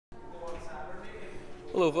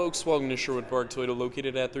Hello folks, welcome to Sherwood Park Toyota,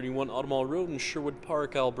 located at 31 Automall Road in Sherwood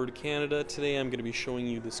Park, Alberta, Canada. Today I'm going to be showing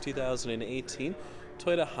you this 2018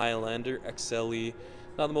 Toyota Highlander XLE.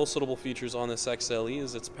 Now the most notable features on this XLE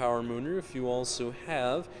is its power moonroof. You also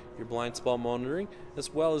have your blind spot monitoring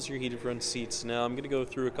as well as your heated front seats. Now I'm going to go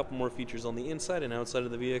through a couple more features on the inside and outside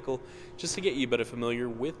of the vehicle just to get you better familiar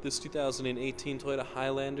with this 2018 Toyota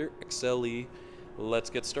Highlander XLE. Let's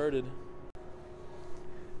get started.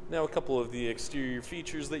 Now a couple of the exterior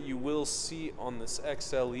features that you will see on this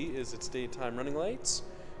XLE is its daytime running lights.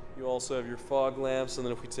 You also have your fog lamps, and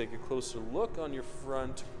then if we take a closer look on your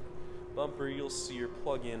front bumper, you'll see your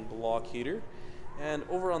plug-in block heater. And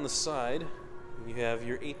over on the side, you have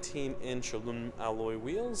your 18-inch aluminum alloy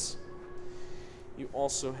wheels. You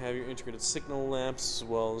also have your integrated signal lamps as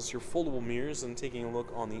well as your foldable mirrors, and taking a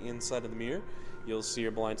look on the inside of the mirror, you'll see your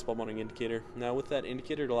blind spot monitoring indicator. Now with that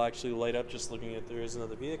indicator, it'll actually light up just looking at there is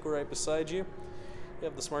another vehicle right beside you. You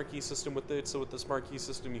have the smart key system with it, so with the smart key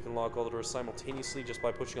system you can lock all the doors simultaneously just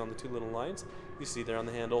by pushing on the two little lines you see there on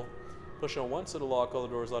the handle. Push on once, it'll lock all the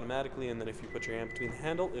doors automatically, and then if you put your hand between the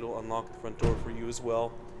handle, it'll unlock the front door for you as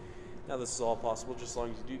well. Now this is all possible just as long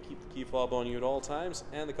as you do keep the key fob on you at all times,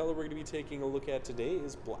 and the color we're going to be taking a look at today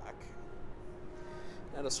is black.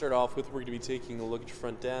 Now to start off with, we're going to be taking a look at your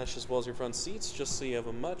front dash as well as your front seats, just so you have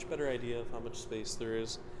a much better idea of how much space there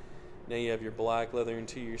is. Now you have your black leather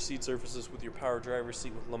interior seat surfaces with your power driver's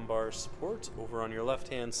seat with lumbar support. Over on your left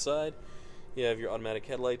hand side, you have your automatic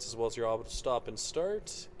headlights as well as your auto stop and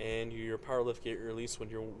start, and your power liftgate release when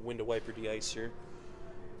your window wiper de-icer.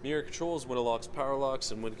 Mirror controls, window locks, power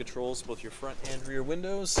locks, and window controls, both your front and rear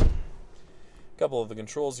windows. A couple of the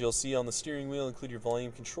controls you'll see on the steering wheel include your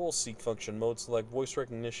volume control, seat function, mode select, voice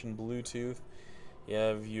recognition, Bluetooth. You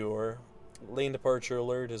have your lane departure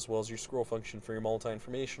alert as well as your scroll function for your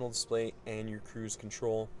multi-informational display and your cruise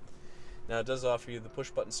control. Now it does offer you the push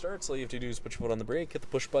button start, so all you have to do is put your foot on the brake, hit the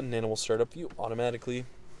push button, and it will start up for you automatically.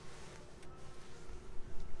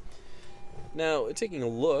 Now, taking a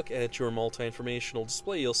look at your multi-informational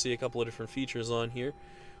display, you'll see a couple of different features on here,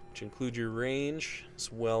 which include your range,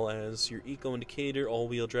 as well as your eco indicator,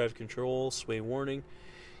 all-wheel drive control, sway warning.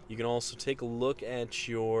 You can also take a look at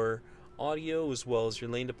your audio, as well as your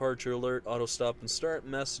lane departure alert, auto stop and start,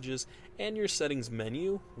 messages, and your settings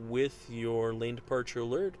menu with your lane departure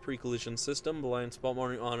alert, pre-collision system, blind spot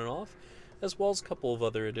monitoring on and off, as well as a couple of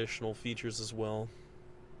other additional features as well.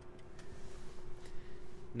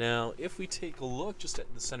 Now, if we take a look just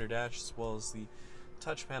at the center dash as well as the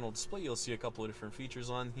touch panel display, you'll see a couple of different features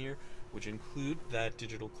on here, which include that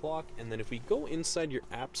digital clock. And then if we go inside your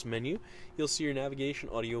apps menu, you'll see your navigation,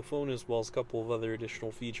 audio, phone, as well as a couple of other additional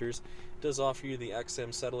features. It does offer you the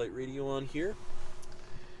XM satellite radio on here,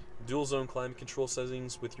 dual zone climate control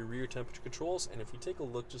settings with your rear temperature controls, and if you take a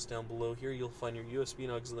look just down below here, you'll find your USB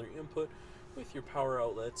and auxiliary input with your power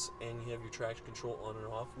outlets, and you have your traction control on and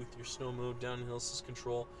off with your snow mode, downhill assist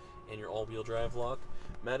control, and your all-wheel drive lock,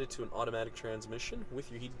 matted to an automatic transmission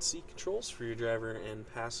with your heated seat controls for your driver and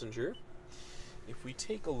passenger. If we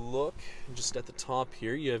take a look just at the top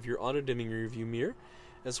here, you have your auto-dimming rear view mirror,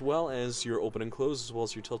 as well as your open and close, as well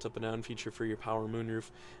as your tilt up and down feature for your power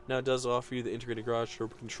moonroof. Now it does offer you the integrated garage door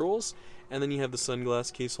controls, and then you have the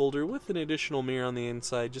sunglass case holder with an additional mirror on the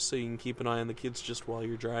inside just so you can keep an eye on the kids just while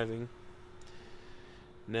you're driving.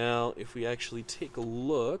 Now if we actually take a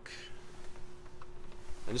look,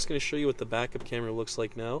 I'm just going to show you what the backup camera looks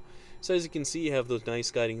like now. So as you can see, you have those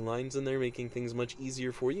nice guiding lines in there, making things much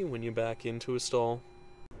easier for you when you back into a stall.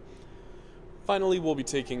 Finally, we'll be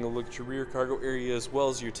taking a look at your rear cargo area as well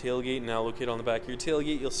as your tailgate. Now located on the back of your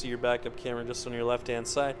tailgate, you'll see your backup camera just on your left hand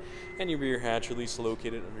side, and your rear hatch release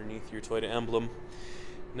located underneath your Toyota emblem.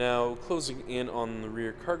 Now closing in on the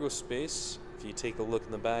rear cargo space, if you take a look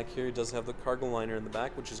in the back here, it does have the cargo liner in the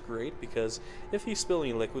back, which is great because if you spill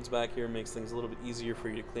any liquids back here, it makes things a little bit easier for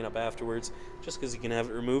you to clean up afterwards, just because you can have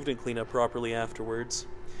it removed and clean up properly afterwards.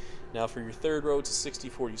 Now for your third row, it's a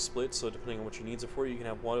 60-40 split, so depending on what your needs are for, you can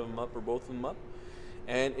have one of them up or both of them up.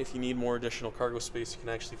 And if you need more additional cargo space, you can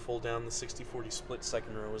actually fold down the 60-40 split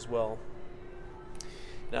second row as well.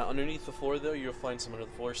 Now underneath the floor though, you'll find some under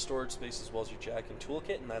the floor storage space as well as your jack and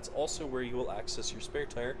toolkit, and that's also where you will access your spare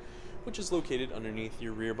tire, which is located underneath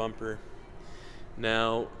your rear bumper.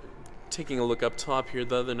 Now taking a look up top here,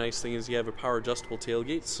 the other nice thing is you have a power adjustable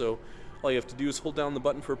tailgate, so all you have to do is hold down the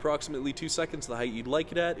button for approximately 2 seconds, the height you'd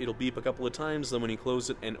like it at. It'll beep a couple of times, then when you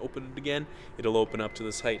close it and open it again, it'll open up to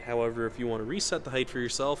this height. However, if you want to reset the height for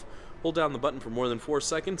yourself, hold down the button for more than 4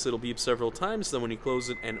 seconds, it'll beep several times, then when you close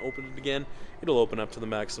it and open it again, it'll open up to the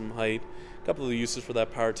maximum height. A couple of the uses for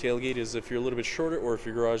that power tailgate is if you're a little bit shorter or if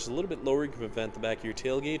your garage is a little bit lower, you can prevent the back of your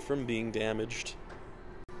tailgate from being damaged.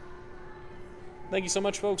 Thank you so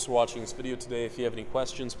much, folks, for watching this video today. If you have any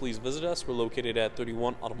questions, please visit us. We're located at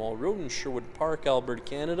 31 Automall Road in Sherwood Park, Alberta,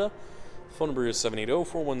 Canada. Phone number is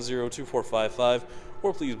 780-410-2455,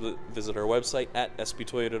 or please visit our website at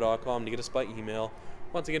sptoyota.com to get us by email.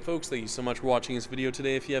 Once again, folks, thank you so much for watching this video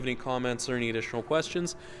today. If you have any comments or any additional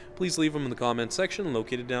questions, please leave them in the comment section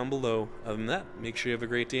located down below. Other than that, make sure you have a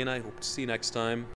great day, and I hope to see you next time.